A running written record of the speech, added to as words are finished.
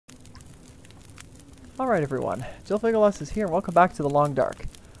Alright everyone, Jill Figgles is here and welcome back to the Long Dark.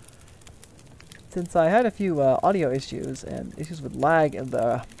 Since I had a few audio issues and issues with lag in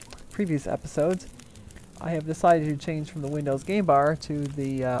the previous episodes, I have decided to change from the Windows game bar to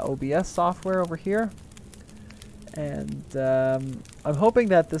the OBS software over here. And I'm hoping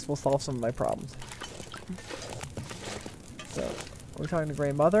that this will solve some of my problems. So, we're talking to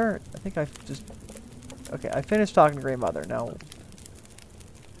Grey Mother. I think I've just... Okay, I finished talking to Grey Mother. Now,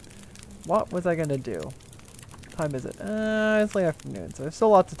 what was I going to do? What time is it? It's late afternoon, so there's still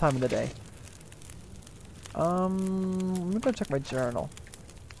lots of time in the day. Let me go check my journal.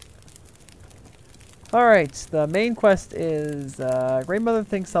 Alright, the main quest is, Grey Mother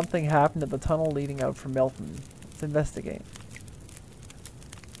thinks something happened at the tunnel leading out from Milton. Let's investigate.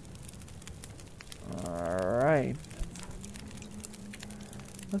 Alright.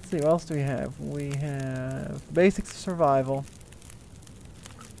 Let's see, what else do we have? We have basics of survival.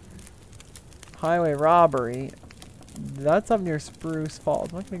 Highway robbery. That's up near Spruce Falls.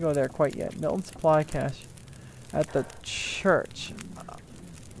 I'm not going to go there quite yet. Milton Supply Cache at the church.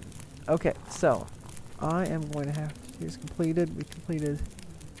 Okay, so I am going to have to use completed. We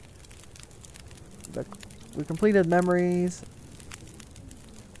completed memories.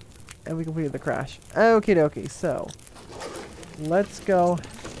 And we completed the crash. Okie dokie, so let's go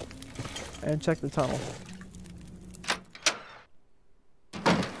and check the tunnel.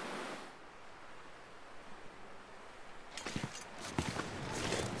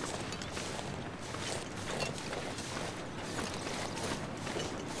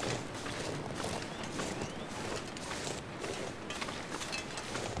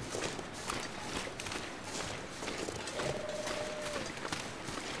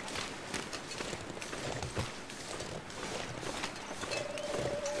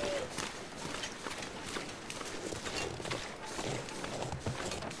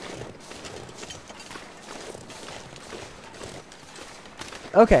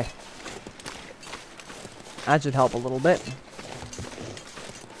 Okay. That should help a little bit.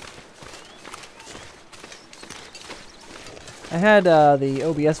 I had the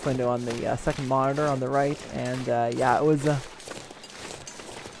OBS window on the second monitor on the right, and yeah, it was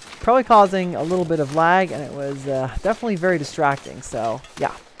probably causing a little bit of lag, and it was definitely very distracting, so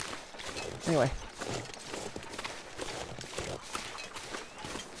yeah. Anyway.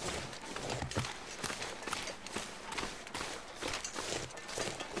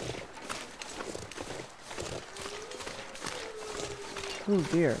 Oh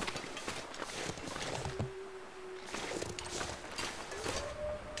dear.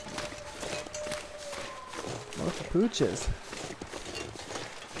 What the pooches?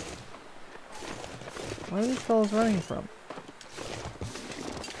 Where are these fellas running from?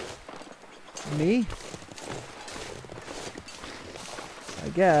 Me? I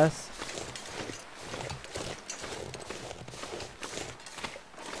guess.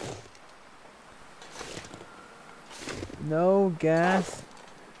 No gas.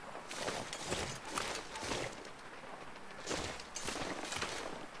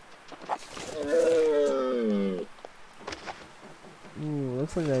 Ooh,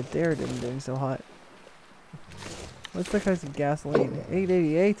 looks like that dare didn't do so hot. What's the price of gasoline?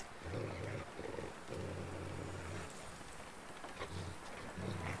 $8.88.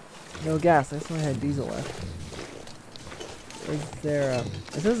 No gas. I just only had diesel left. Is there a...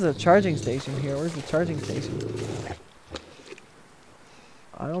 This is a charging station here. Where's the charging station?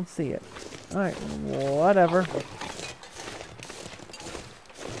 I don't see it. Alright, whatever.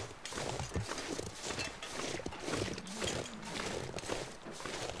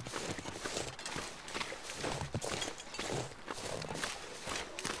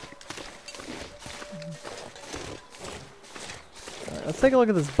 Alright, let's take a look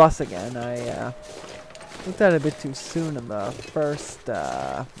at this bus again. I looked at it a bit too soon in the first, when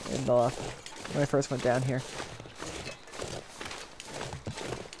I first went down here.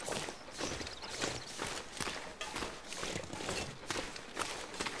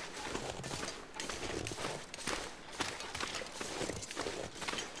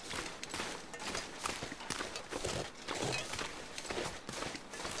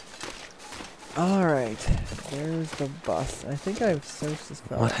 Alright, there's the bus. I think I've searched this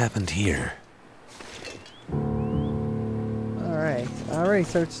fella. What happened here? Alright, I already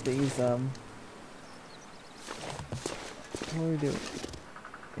searched these, what do we do?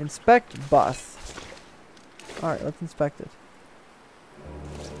 Inspect bus. Alright, let's inspect it.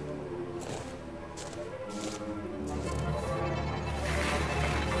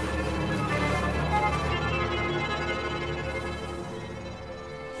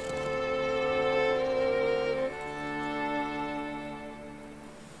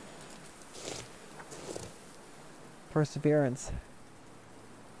 Perseverance.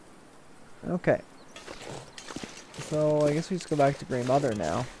 Okay. So I guess we just go back to Grey Mother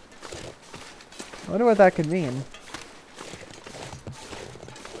now. I wonder what that could mean.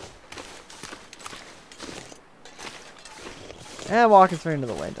 And walking straight into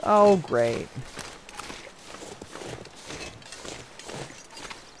the wind. Oh, great.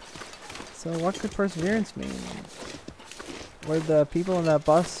 So what could perseverance mean? Were the people in that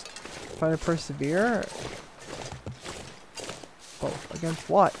bus trying to persevere? Oh, against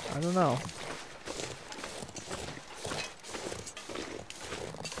what? I don't know.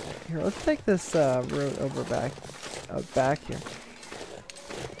 Here, let's take this road over back here.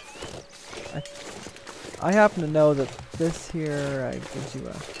 I happen to know that this here gives you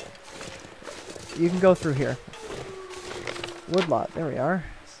a... You can go through here. Woodlot. There we are.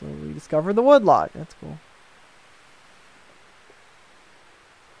 So we discovered the woodlot. That's cool.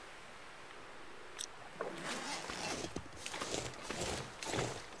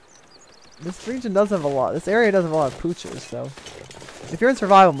 This region does have a lot. This area does have a lot of poochers, so if you're in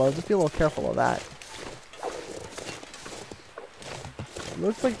survival mode, just be a little careful of that.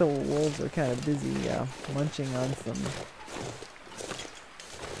 Looks like the wolves are kind of busy munching on some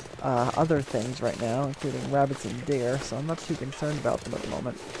other things right now, including rabbits and deer, so I'm not too concerned about them at the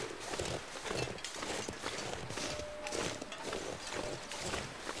moment.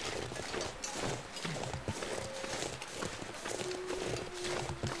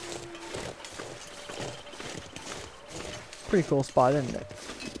 Pretty cool spot, isn't it?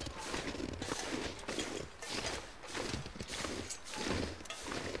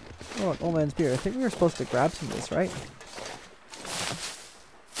 Oh, look, old man's beer. I think we were supposed to grab some of this, right?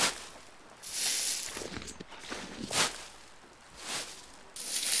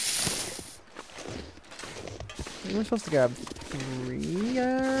 We were supposed to grab 3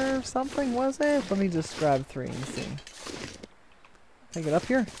 or something, was it? Let me just grab 3 and see. Can I get up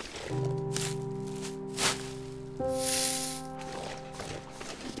here?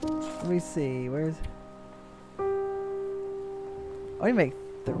 Let me see, where's... Oh, you make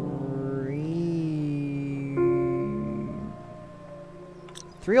 3...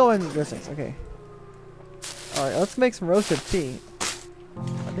 3 old ingredients, okay. Alright, let's make some roasted tea.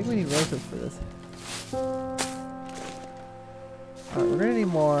 I think we need roasted for this. Alright, we're gonna need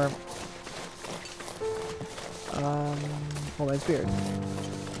more... Old man's beard.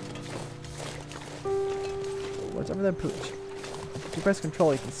 What's over there, pooch? If you press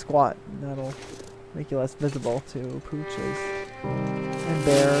control, you can squat, and that'll make you less visible to pooches and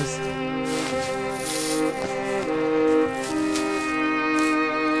bears.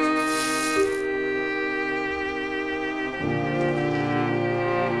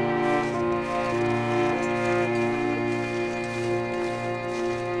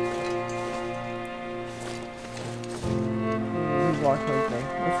 Please walk with me.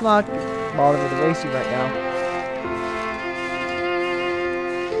 Let's not bother with the race you right now.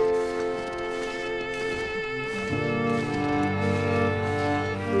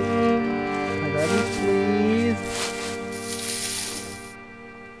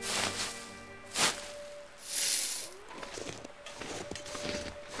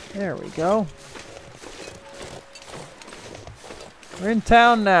 There we go. We're in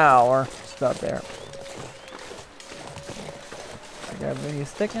town now, or just up there. I grab maybe a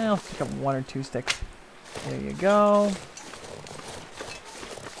stick now. I'll pick up 1 or 2 sticks. There you go.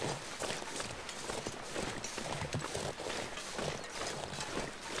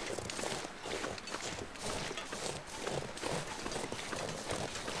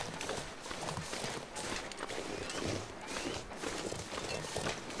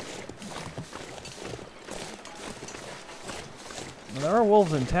 There are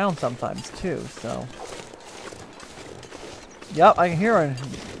wolves in town sometimes too, so. Yep, I can hear her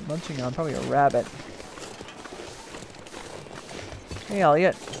munching on probably a rabbit. Hey,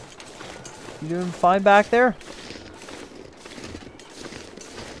 Elliot. You doing fine back there?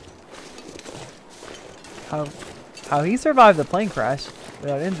 How he survived the plane crash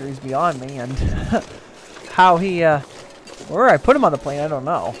without injuries beyond me, and how he, where I put him on the plane, I don't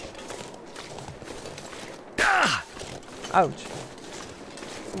know. Ouch.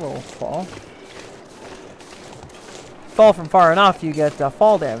 A little fall. Fall from far enough, you get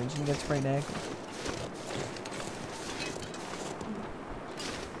fall damage and you get sprained ankle.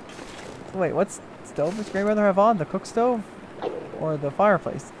 Wait, what stove does Grey Mother have on? The cook stove? Or the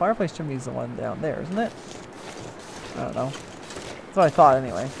fireplace? The fireplace chimney is the one down there, isn't it? I don't know. That's what I thought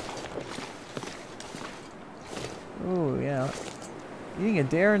anyway. Ooh, yeah. Eating a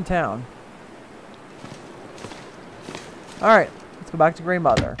dare in town. Alright. Let's go back to Grey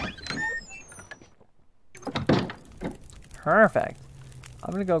Mother. Perfect.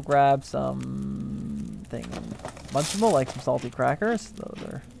 I'm gonna go grab something munchable, like some salty crackers. Those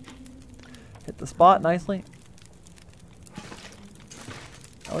are hit the spot nicely.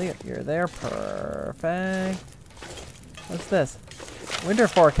 Elliot, you're there. Perfect. What's this? Winter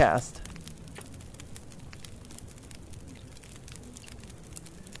forecast.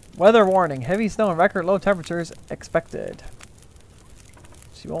 Weather warning. Heavy snow and record low temperatures expected.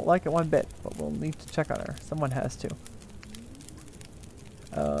 She won't like it one bit, but we'll need to check on her. Someone has to.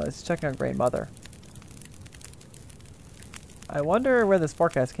 Let's check on Grey Mother. I wonder where this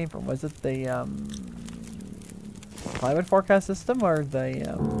forecast came from. Was it the climate forecast system or the I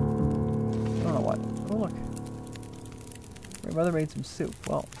don't know what. Oh look. Grey Mother made some soup.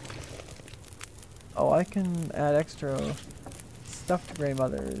 Well. Oh, I can add extra stuff to Grey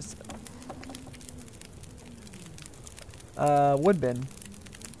Mother's wood bin.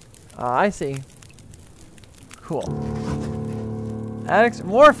 I see. Cool. Add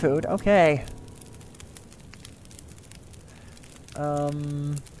more food? Okay.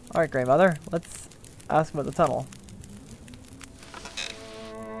 Alright, Grey Mother. Let's ask about the tunnel.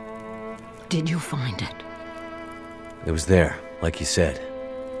 Did you find it? It was there, like you said.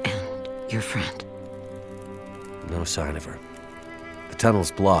 And your friend? No sign of her. The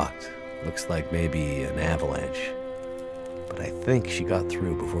tunnel's blocked. Looks like maybe an avalanche. But I think she got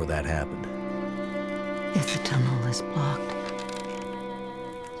through before that happened. If the tunnel is blocked,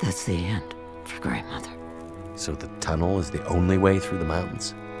 that's the end for Grey Mother. So the tunnel is the only way through the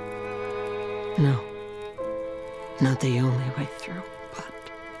mountains? No. Not the only way through, but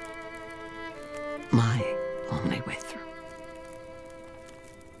my only way through.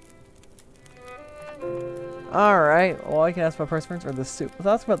 Alright, well I can ask about perseverance or the soup. Let's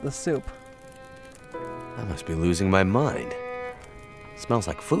ask about the soup. I must be losing my mind. Smells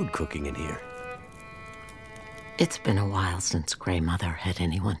like food cooking in here. It's been a while since Grey Mother had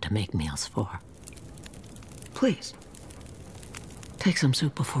anyone to make meals for. Please, take some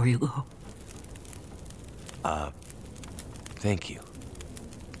soup before you go. Thank you.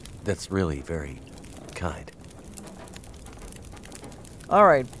 That's really very kind.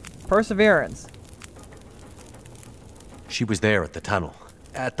 Alright, perseverance. She was there at the tunnel,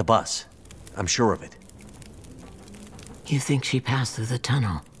 at the bus. I'm sure of it. You think she passed through the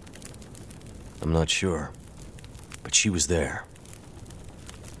tunnel? I'm not sure, but she was there.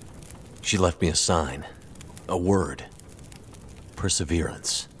 She left me a sign, a word.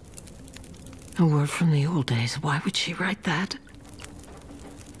 Perseverance. A word from the old days. Why would she write that?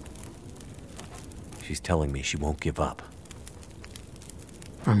 She's telling me she won't give up.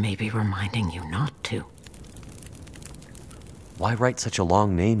 Or maybe reminding you not to. Why write such a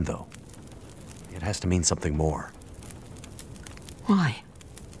long name, though? It has to mean something more. Why?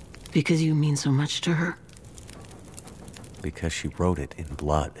 Because you mean so much to her? Because she wrote it in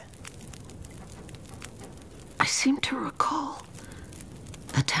blood. I seem to recall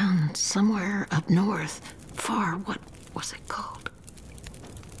a town somewhere up north, far. What was it called?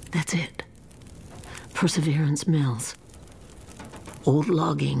 That's it. Perseverance Mills. Old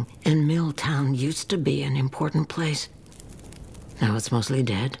logging and mill town used to be an important place. Now it's mostly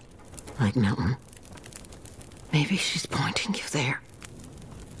dead, like Milton. Maybe she's pointing you there.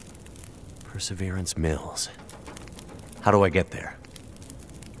 Perseverance Mills. How do I get there?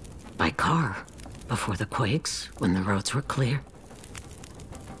 By car, before the quakes, when the roads were clear.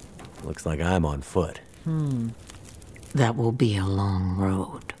 Looks like I'm on foot. That will be a long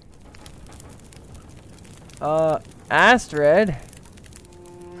road. Astrid.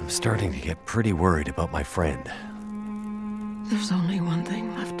 I'm starting to get pretty worried about my friend. There's only one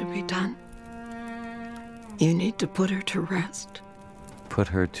thing left to be done. You need to put her to rest. Put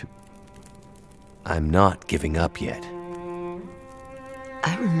her to... I'm not giving up yet.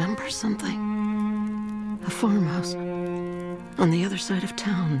 I remember something. A farmhouse on the other side of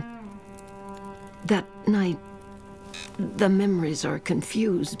town. That night, the memories are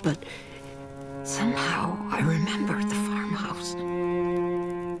confused, but somehow I remember the farmhouse.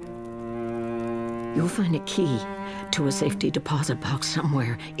 You'll find a key to a safety deposit box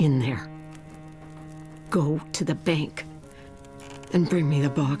somewhere in there. Go to the bank and bring me the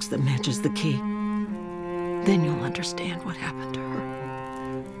box that matches the key. Then you'll understand what happened to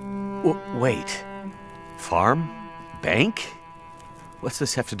her. Wait. Farm? Bank? What's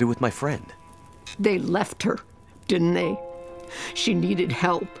this have to do with my friend? They left her, didn't they? She needed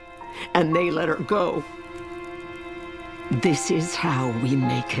help, and they let her go. This is how we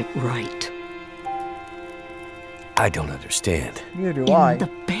make it right. I don't understand. Neither do I. In the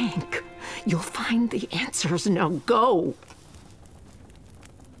bank. You'll find the answers. Now go.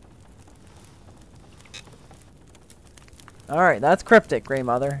 Alright, that's cryptic, Grey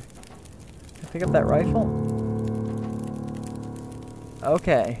Mother. Can I pick up that rifle?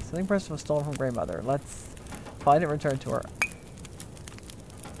 Okay, something personal was stolen from Grey Mother. Let's find it and return to her.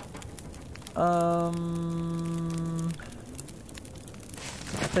 I'll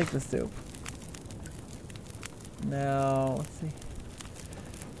take the soup. Now, let's see.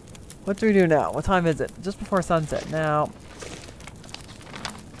 What do we do now? What time is it? Just before sunset. Now,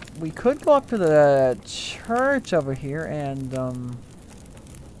 we could go up to the church over here and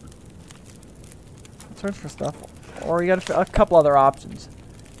search for stuff. Or we got a couple other options.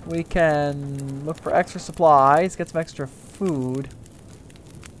 We can look for extra supplies, get some extra food,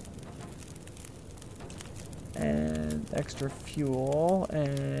 and extra fuel,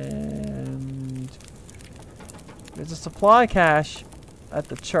 and there's a supply cache at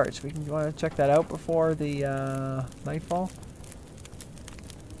the church. You want to check that out before the nightfall.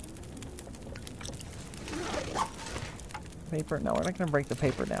 Paper? No, we're not going to break the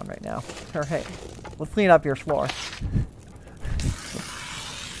paper down right now. Or hey, let's clean up your floor.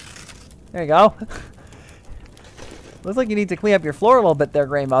 There you go. Looks like you need to clean up your floor a little bit there,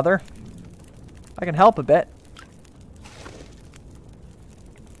 Grey Mother. I can help a bit.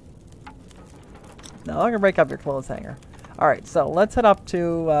 No, I'm not going to break up your clothes hanger. Alright, so let's head up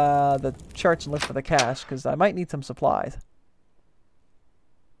to the church and look for the cache, because I might need some supplies.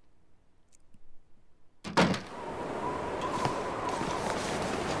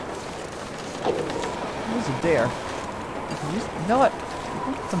 There's a deer. You know what?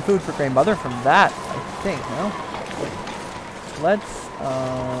 We'll get some food for Grey Mother from that, I think, no? Let's,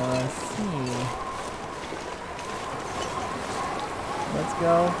 see. Let's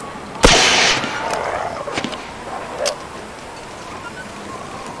go.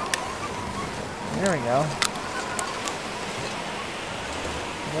 There we go.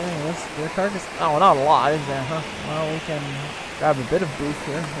 This deer carcass. Oh, not a lot, is there, huh? Well, we can grab a bit of boost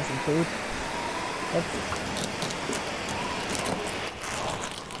here with some food.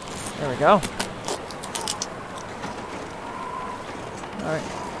 There we go. Alright.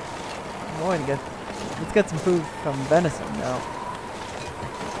 I'm going to let's get some food from venison now.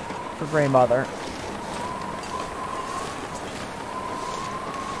 For Grey Mother.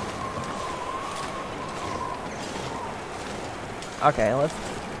 Okay,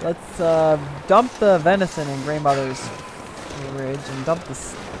 let's dump the venison in Grey Mother's fridge and dump the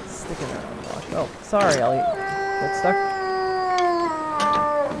stick in there. Oh, sorry, Elliot. Get stuck.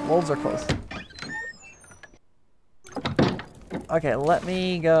 Wolves are close. Okay, let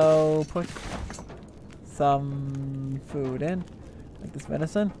me go put some food in, like this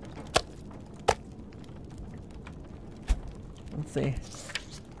venison. Let's see.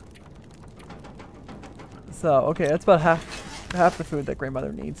 So, okay, that's about half the food that Grey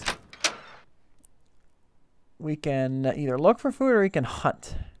Mother needs. We can either look for food or we can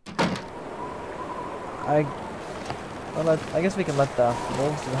hunt. I guess we can let the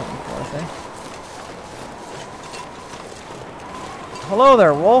wolves do the hunting for us, eh? Hello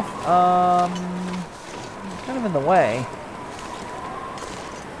there, wolf. Kind of in the way.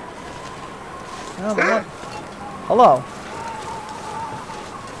 No, but what? Hello.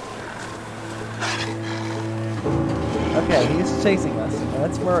 Okay, he's chasing us.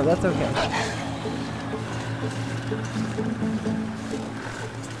 That's okay.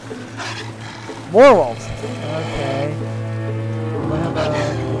 More wolves. Okay.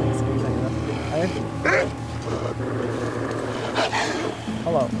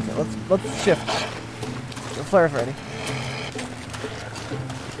 Hello. Okay, let's shift. The flare's ready.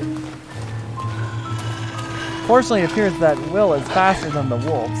 Fortunately, it appears that Will is faster than the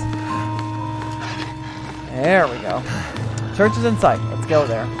wolves. There we go. Church is in sight. Let's go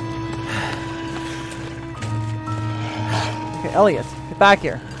there. Okay, Elliot, get back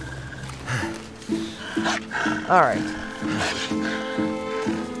here. Alright. I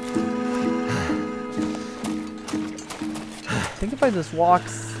think if I just walk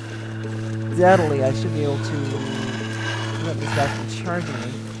steadily, I should be able to prevent this guy from charging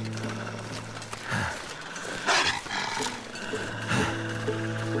me.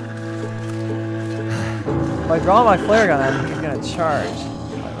 If I draw my flare gun at him, he's going to charge.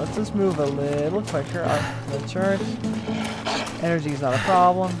 Right, let's just move a little quicker up the church. Energy is not a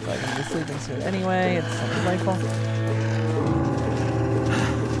problem, so I can be sleeping soon anyway. It's a rifle.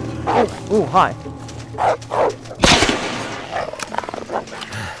 Oh, ooh, hi.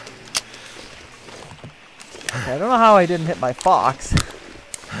 Okay, I don't know how I didn't hit my fox.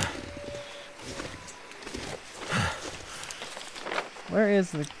 Where is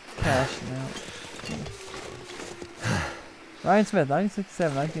the cache now? Ryan Smith,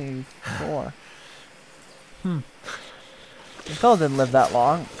 1967, 1984. The fella didn't live that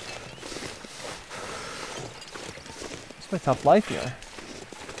long. It's my tough life here.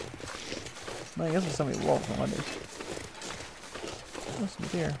 Well, I guess there's so many wolves, I wonder. Oh, some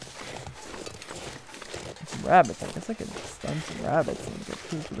deer. And some rabbits. I guess I could stun some rabbits and get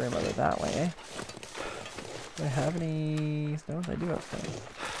food for grandmother that way, eh? Do I have any stones? I do have stones.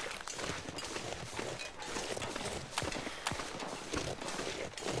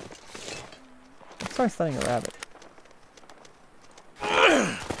 Let's try stunning a rabbit.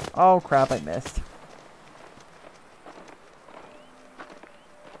 Oh crap, I missed.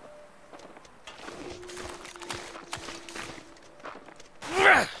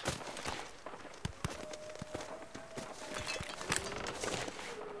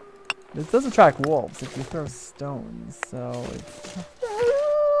 This does attract wolves if you throw stones, so it's...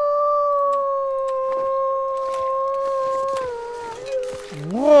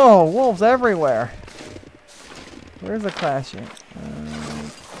 Whoa! Wolves everywhere! Where's the clash here?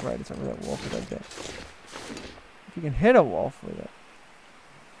 Right, it's over that wolf right there. If you can hit a wolf with it.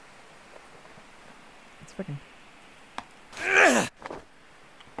 It's freaking...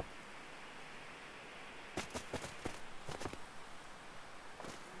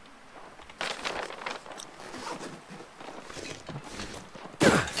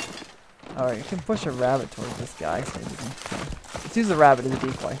 Alright, you can push a rabbit towards this guy. So let's use the rabbit as a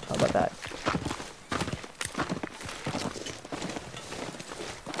decoy. How about that?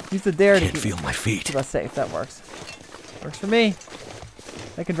 Use the dare to feel my feet. Keep us safe. That works. Works for me.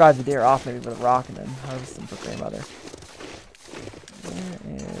 I can drive the deer off maybe with a rock and then harvest them for grandmother.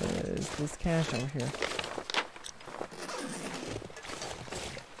 Where is this cache over here?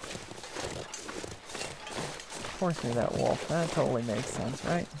 Of course, near that wolf. That totally makes sense,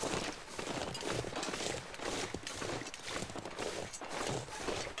 right?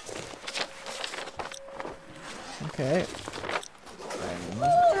 Okay.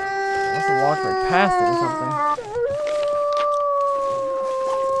 Must have walked right past it or something.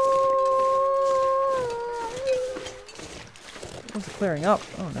 It's clearing up.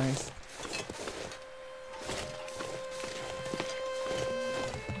 Oh, nice.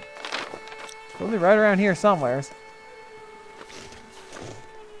 Probably right around here somewhere.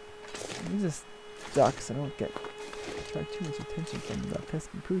 These just ducks. I don't get attract too much attention from the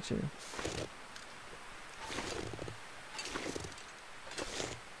pesky poocher.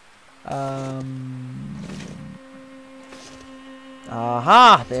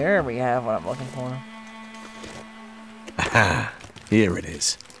 Aha! There we have what I'm looking for. Aha! Here it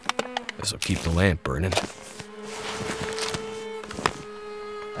is. This'll keep the lamp burning.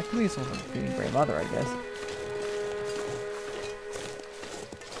 I could use some for feeding grandmother, I guess.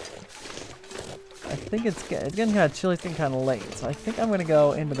 I think it's getting kind of chilly. It's getting kind of late, so I think I'm gonna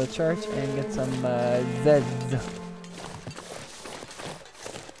go into the church and get some Zeds.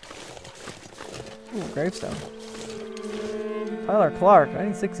 Ooh, gravestone. Tyler Clark,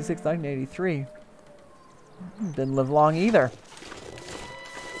 1966, 1983. Didn't live long either.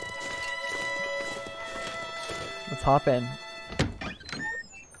 Let's hop in.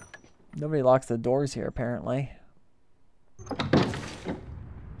 Nobody locks the doors here, apparently.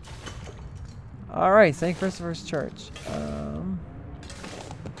 Alright, St. Christopher's Church.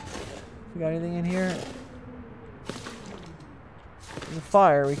 We got anything in here? There's a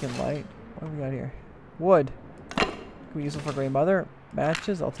fire we can light. What do we got here? Wood. Can we use them for grandmother?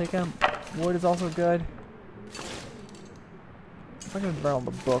 Matches, I'll take them. Wood is also good. I'm gonna burn all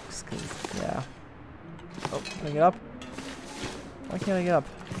the books, cause yeah. Oh, can I get up? Why can't I get up?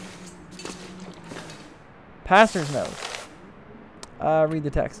 Pastor's note. Read the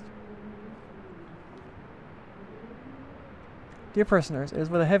text. Dear prisoners, it is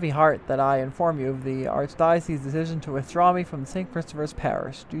with a heavy heart that I inform you of the Archdiocese's decision to withdraw me from St. Christopher's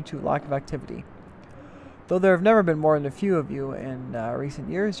Parish due to lack of activity. Though there have never been more than a few of you in recent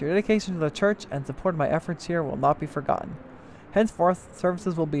years, your dedication to the church and support of my efforts here will not be forgotten. Henceforth,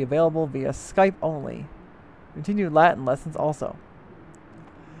 services will be available via Skype only. Continued Latin lessons also.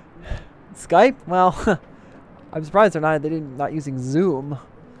 Skype? Well, I'm surprised they're not using Zoom.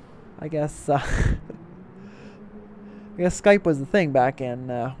 I guess Skype was the thing back in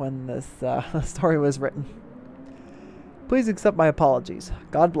when this story was written. Please accept my apologies.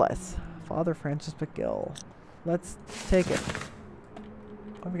 God bless. Father Francis McGill. Let's take it.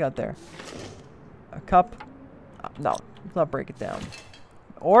 What have we got there? A cup? No, let's not break it down.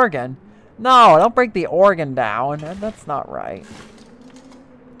 Organ? No, don't break the organ down. That's not right.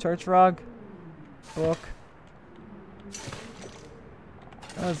 Church rug? Book?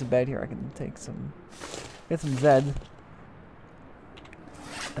 Oh, there's a bed here. I can take some... Get some Zed.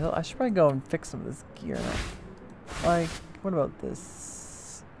 I should probably go and fix some of this gear now. Like, what about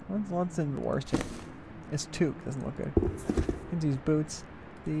this? What's in the worst shape? This toque doesn't look good. These boots.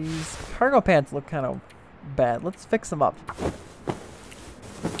 These cargo pants look kind of bad. Let's fix them up.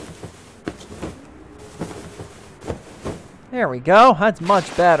 There we go. That's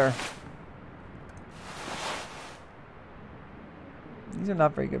much better. These are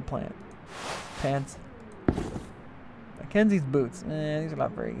not very good pants. Mackenzie's boots. These are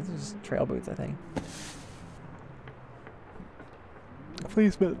not very. These are just trail boots, I think.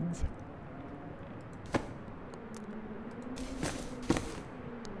 Fleece mittens.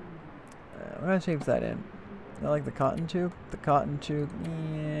 What kind of shape's that in? I like the cotton toque. The cotton toque.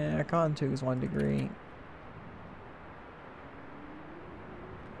 Yeah, cotton toque is 1 degree.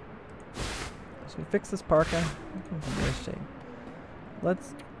 So we fix this parka. Shape.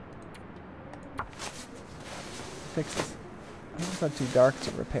 Let's fix this. I think it's not too dark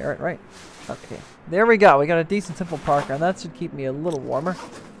to repair it, right? Okay. There we go. We got a decent simple parka, and that should keep me a little warmer.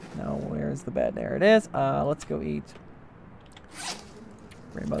 Now, where's the bed? There it is. Let's go eat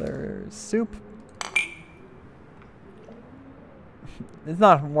grandmother's soup. It's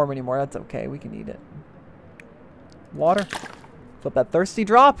not warm anymore. That's okay. We can eat it. Water. Flip that thirsty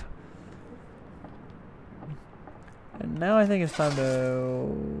drop. And now I think it's time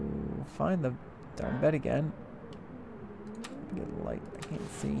to find the darn bed again. Get a light. I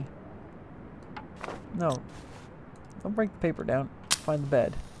can't see. No. Don't break the paper down. Find the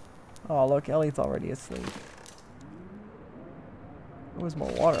bed. Oh, look. Elliot's already asleep. There was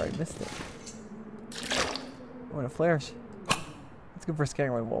more water. I missed it. Oh, and a flare. It's good for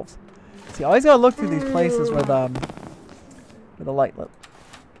scaring away wolves. See, I always gotta look through these places with a light lit.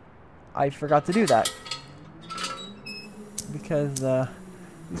 I forgot to do that. Because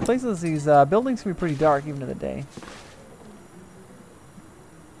these places, these buildings can be pretty dark even in the day.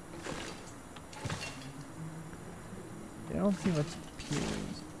 I don't see much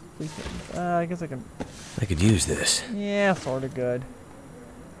pews. I guess I can. I could use this. Yeah, sort of good.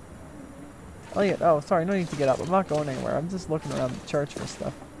 Elliot, oh, sorry, no need to get up. I'm not going anywhere. I'm just looking around the church for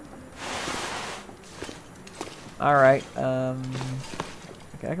stuff. Alright,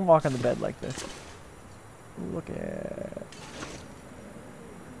 okay, I can walk on the bed like this. Look at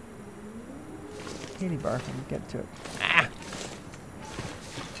candy bar. I can get to it. Ah!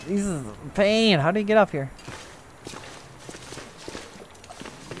 This is pain. How do you get up here?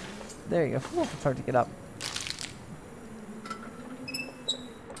 There you go. Ooh, it's hard to get up.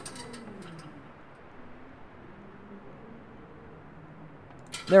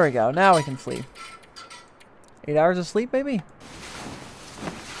 There we go. Now we can sleep. 8 hours of sleep, maybe?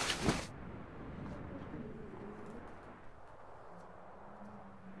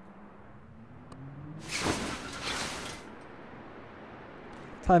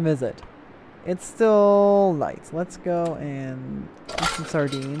 Time is it? It's still night. Let's go and eat some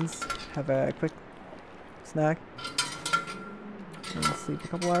sardines. Have a quick snack. And sleep a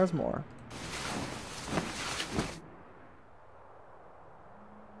couple hours more.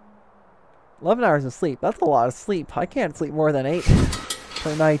 $11 hours of sleep. That's a lot of sleep. I can't sleep more than 8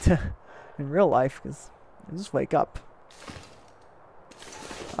 per night in real life because I just wake up.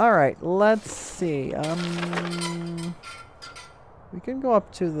 Alright, let's see. We can go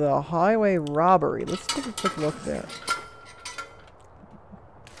up to the highway robbery. Let's take a quick look there.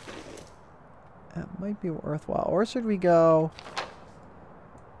 That might be worthwhile. Or should we go...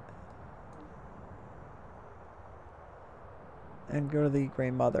 and go to the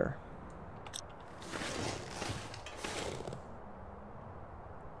Grey Mother?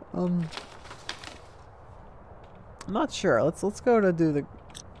 I'm not sure. Let's go to do the...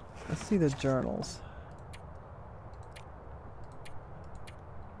 let's see the journals.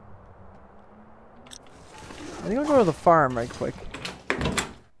 I think I'll go to the farm right quick.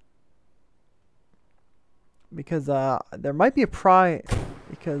 Because there might be a pry...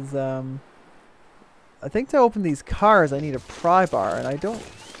 because I think to open these cars I need a pry bar, and I don't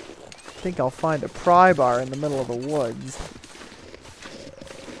think I'll find a pry bar in the middle of the woods.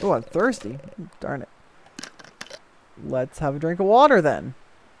 Oh, I'm thirsty. Darn it. Let's have a drink of water then.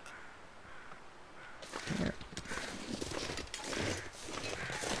 Here.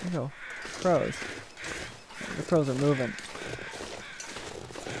 There you go. Crows. The crows are moving.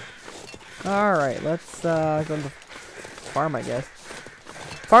 Alright, let's go to the farm, I guess.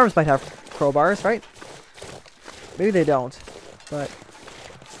 Farms might have crowbars, right? Maybe they don't, but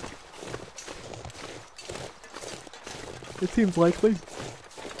it seems likely.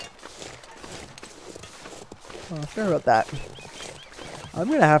 Oh, sorry about that. I'm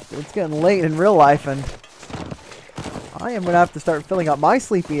gonna have to, it's getting late in real life, and I am gonna have to start filling up my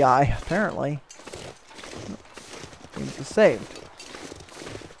sleepy eye, apparently. Means it's saved.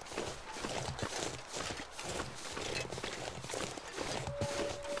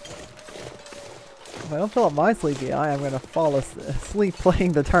 If I don't fill up my sleepy eye, I'm going to fall asleep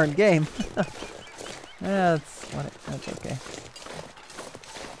playing the darn game. That's okay.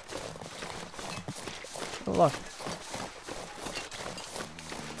 Oh, look.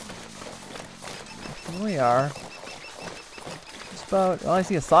 Here we are. Just about, well, I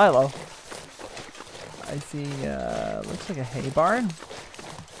see a silo. I see, looks like a hay barn.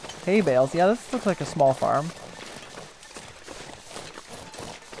 Hay bales. Yeah, this looks like a small farm.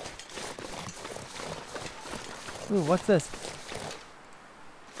 Ooh, what's this?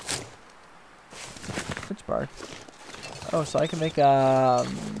 Birch bark. Oh, so I can make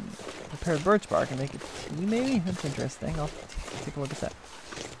prepared birch bark and make it tea, maybe? That's interesting. I'll take a look at that.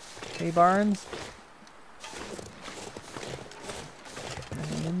 Hay barns.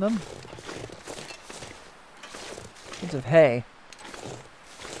 Anything in them? Bits of hay.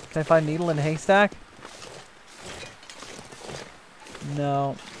 Can I find needle in a haystack?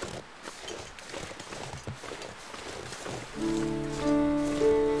 No.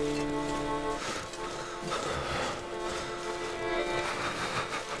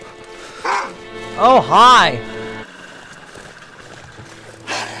 Oh, hi!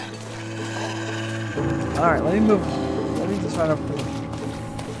 Alright, let me move. Let me just run up to the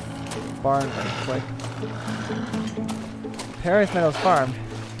barn really quick. Paradise Meadows Farm.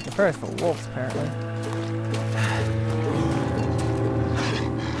 The Paradise for wolves, apparently.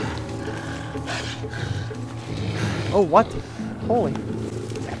 Oh, what? Holy.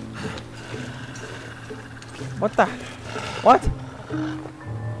 What the? What?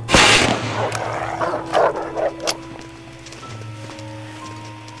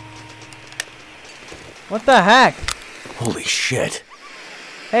 What the heck? Holy shit.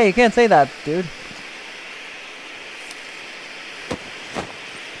 Hey, you can't say that, dude.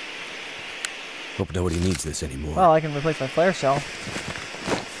 Hope nobody needs this anymore. Well, I can replace my flare shell.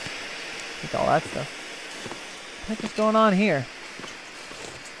 Take all that stuff. What the heck is going on here?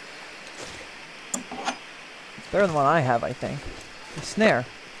 It's better than the one I have, I think. The snare.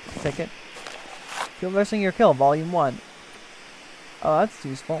 I'll take it. Kill Versing Your Kill, Volume 1. Oh, that's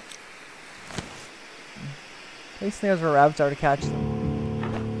useful. Place snares where rabbits are to catch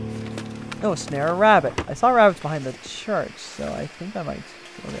them. Oh, snare a rabbit. I saw rabbits behind the church, so I think I might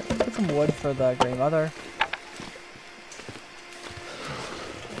go there. Let's put some wood for the Grey Mother.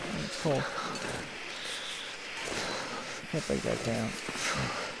 It's cool. Can't break that down.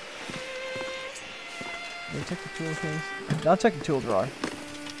 Did I check the tool case? Now check the tool drawer.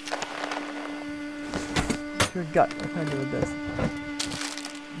 Your gut. What can I do with this?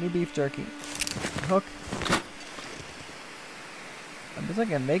 New beef jerky. Hook. I guess I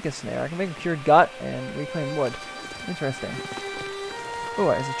can make a snare. I can make a cured gut and reclaim wood. Interesting. Oh,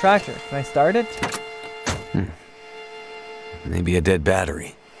 there's a tractor. Can I start it? Maybe a dead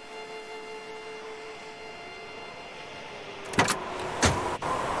battery.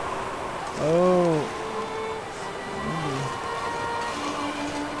 Oh.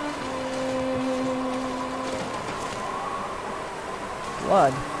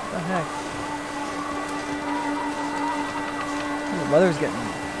 Blood. What the heck? The weather's getting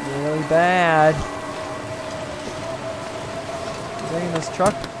really bad. Is there in this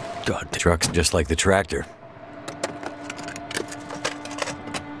truck? God, the truck's just like the tractor.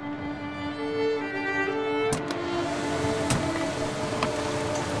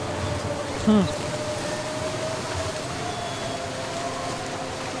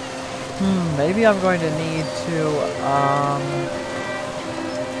 Maybe I'm going to need to,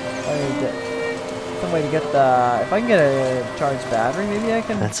 some way to get the, if I can get a charged battery, maybe I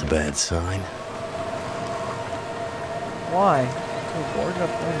can. That's a bad sign. Why? It's a boarded up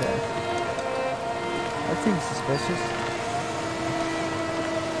window. That seems suspicious.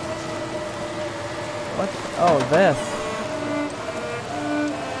 What? Oh, this.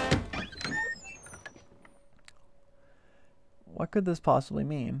 What could this possibly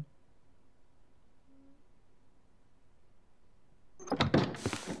mean?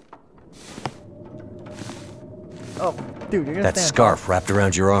 Oh, dude, you're gonna That stand scarf wrapped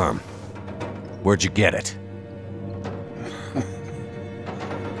around your arm. Where'd you get it?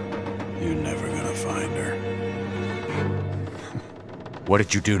 You're never gonna find her. What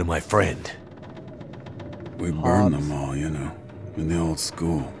did you do to my friend? We burned them all, you know, in the old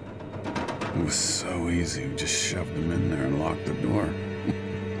school. It was so easy. We just shoved them in there and locked the door.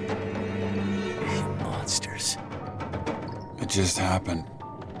 You monsters. It just happened.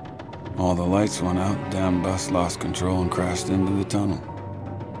 All the lights went out, damn bus lost control and crashed into the tunnel.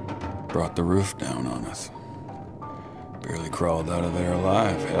 Brought the roof down on us. Barely crawled out of there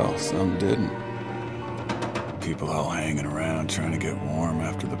alive. Hell, some didn't. People all hanging around trying to get warm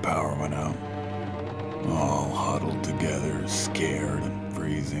after the power went out. All huddled together, scared and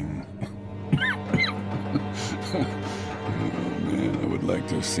freezing. Oh man, I would like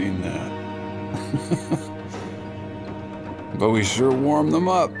to have seen that. But we sure warmed them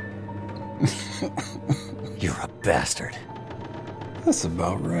up. You're a bastard. That's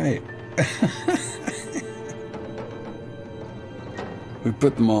about right. We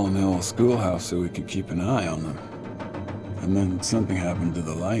put them all in the old schoolhouse so we could keep an eye on them. And then something happened to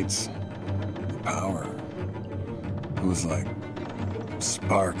the lights. The power. It was like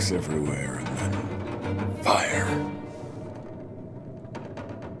sparks everywhere and then fire.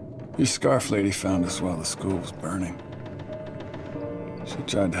 Your scarf lady found us while the school was burning. She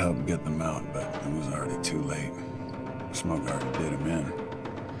tried to help get them out, but it was already too late. The smoke already did them in.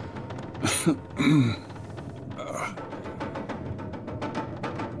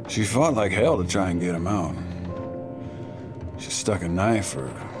 She fought like hell to try and get him out. She stuck a knife or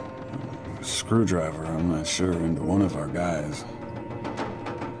a screwdriver, I'm not sure, into one of our guys.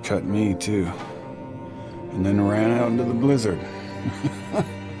 Cut me, too. And then ran out into the blizzard.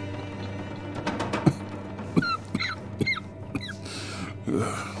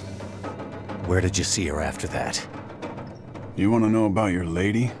 Where did you see her after that? You want to know about your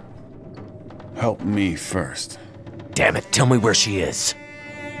lady? Help me first. Damn it, tell me where she is.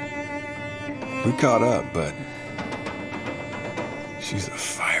 We caught up, but she's a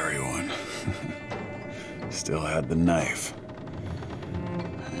fiery one. Still had the knife.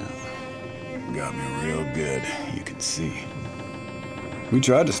 Got me real good, you can see. We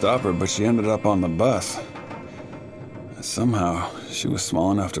tried to stop her, but she ended up on the bus. Somehow, she was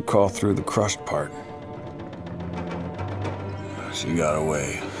small enough to crawl through the crushed part. She got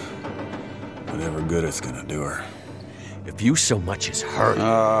away. Whatever good it's gonna do her. If you so much as hurt...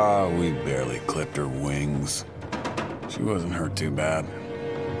 we barely clipped her wings. She wasn't hurt too bad.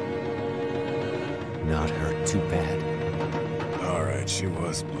 Not hurt too bad. All right, she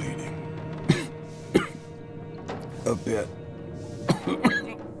was bleeding. A bit.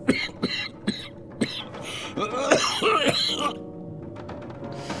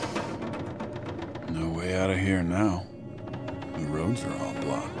 No way out of here now. The roads are all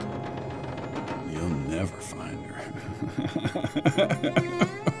blocked. You'll never find her.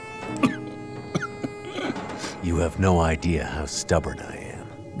 You have no idea how stubborn I am.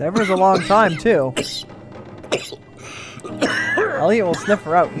 Never's a long time, too. Elliot will sniff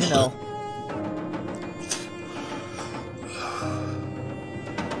her out, you know.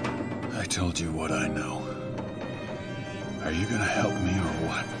 I told you what I know. Are you gonna help me or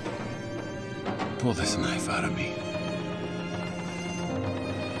what? Pull this knife out of me.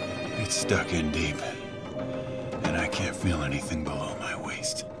 It's stuck in deep, and I can't feel anything below my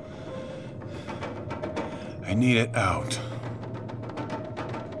waist. I need it out.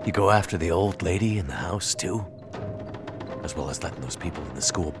 You go after the old lady in the house, too? As well as letting those people in the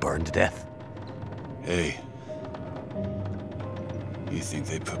school burn to death? Hey. You think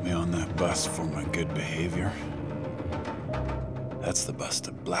they put me on that bus for my good behavior? That's the bus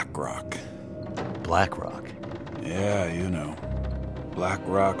to Black Rock. Black Rock? Yeah, you know. Black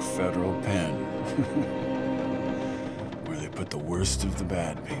Rock Federal Pen. Where they put the worst of the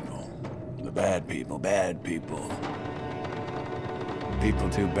bad people. The bad people, bad people. People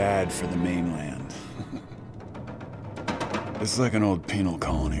too bad for the mainland. It's like an old penal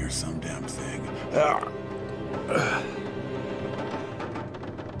colony or some damn thing.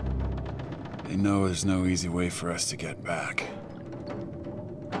 They know there's no easy way for us to get back.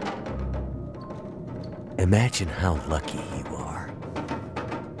 Imagine how lucky you are.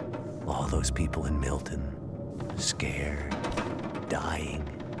 All those people in Milton, scared, dying,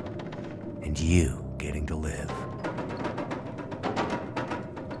 and you getting to live.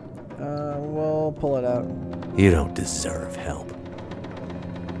 We'll pull it out. You don't deserve help.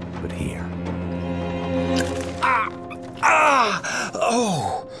 But here.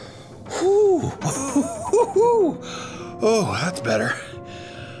 Oh! Whew. Oh, that's better.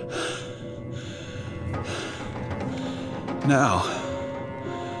 Now,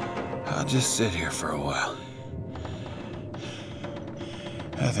 I'll just sit here for a while.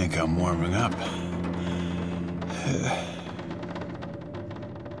 I think I'm warming up.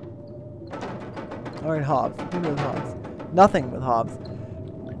 Alright, Hobbs. Give me with Hobbs. Nothing with Hobbs.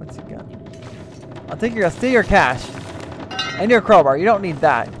 What's he got? I'll steal your cash. And your crowbar. You don't need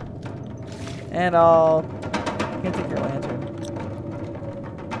that. And I can't take your lantern.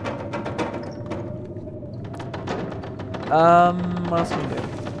 What else can we do?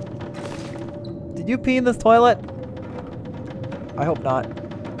 Did you pee in this toilet? I hope not.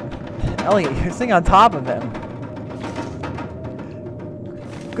 Elliot, you're sitting on top of him.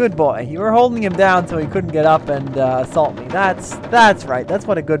 Good boy. You were holding him down so he couldn't get up and assault me. That's right. That's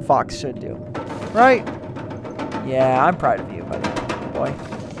what a good fox should do. Right? Yeah, I'm proud of you, buddy. Good boy.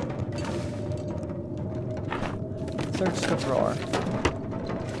 Search the drawer.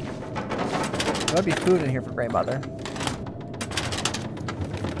 There might be food in here for Grandmother.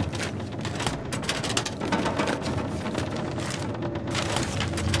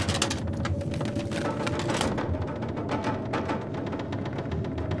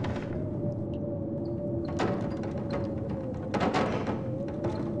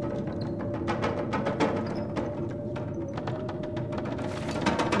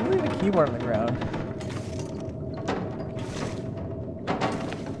 Leave a keyboard on the ground.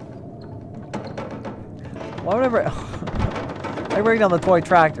 Why would I break down the toy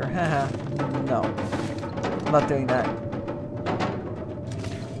tractor? Haha. No. I'm not doing that.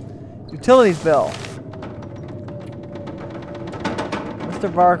 Utilities bill. Mr.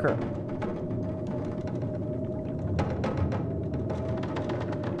 Barker.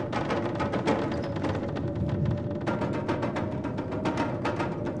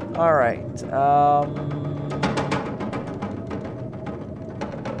 All right.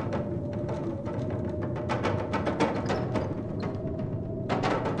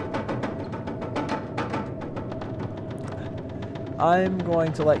 I'm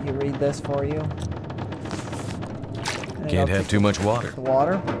going to let you read this for you. And Can't have too much water. The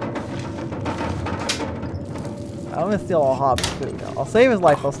water. I'm gonna steal all Hobbs' food. I'll save his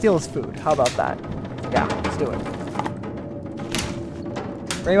life. I'll steal his food. How about that? Yeah, let's do it.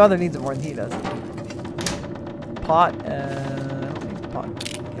 Grandmother needs it more than he does. Pot and I don't need pot.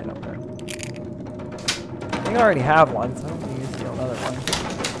 Get up there. I think I already have one, so I don't need to steal another one.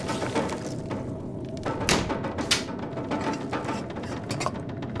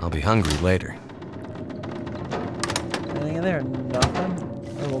 I'll be hungry later. Anything in there? Nothing.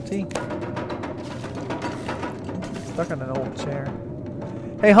 A little tea. Stuck on an old chair.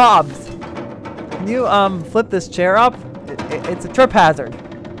 Hey Hobbs, can you flip this chair up? It's a trip hazard.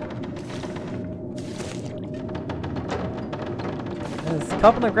 There's a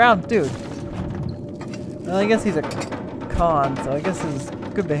cup on the ground, dude. Well, I guess he's a con, so I guess his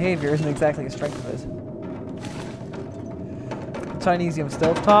good behavior isn't exactly a strength of his. Chinesium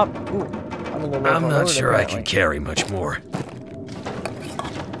stovetop. Ooh, I'm not sure I can carry much more.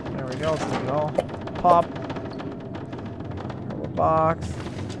 There we go. Let's take it all. Pop. Herbal box.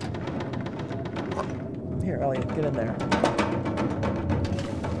 Here, Elliot, get in there.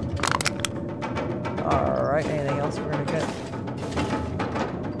 All right. Anything else we're gonna get?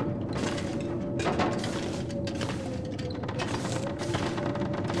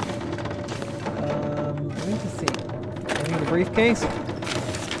 Let me just see. I need a briefcase.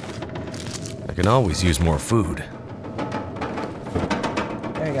 I can always use more food.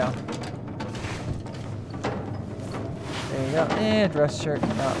 There you go. There you go. And dress shirt,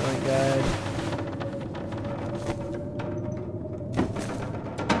 not really good.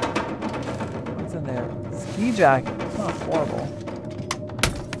 What's in there? Ski jacket. It's not horrible.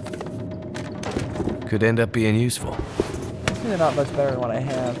 Could end up being useful. It's really not much better than what I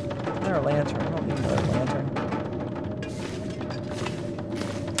have. Another lantern. I don't need another lantern.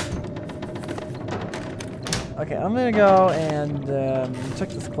 Okay, I'm gonna go and check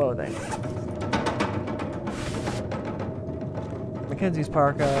this clothing. Mackenzie's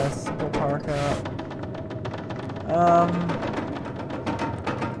parka, simple parka.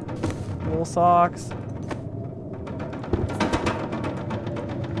 Wool socks.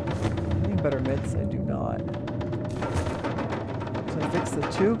 Any better mitts? I do not. So I fix the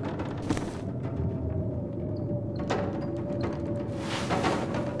toque.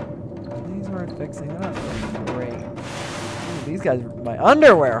 These weren't fixing. They're not great. Ooh, these guys, my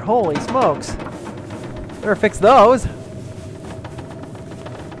underwear. Holy smokes! Better fix those.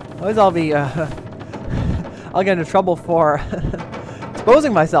 Otherwise, I'll be I'll get into trouble for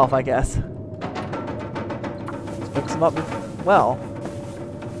exposing myself, I guess. Let's fix them up well.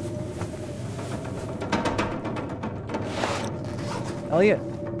 Elliot,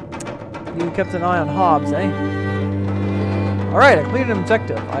 you kept an eye on Hobbs, eh? Alright, I completed an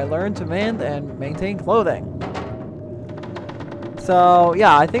objective. I learned to mend and maintain clothing. So,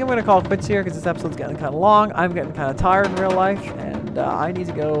 yeah, I think I'm going to call it quits here because this episode's getting kind of long. I'm getting kind of tired in real life, and I need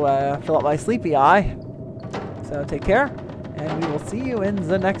to go fill up my sleepy eye. So, take care, and we will see you in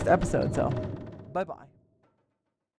the next episode. So, bye-bye.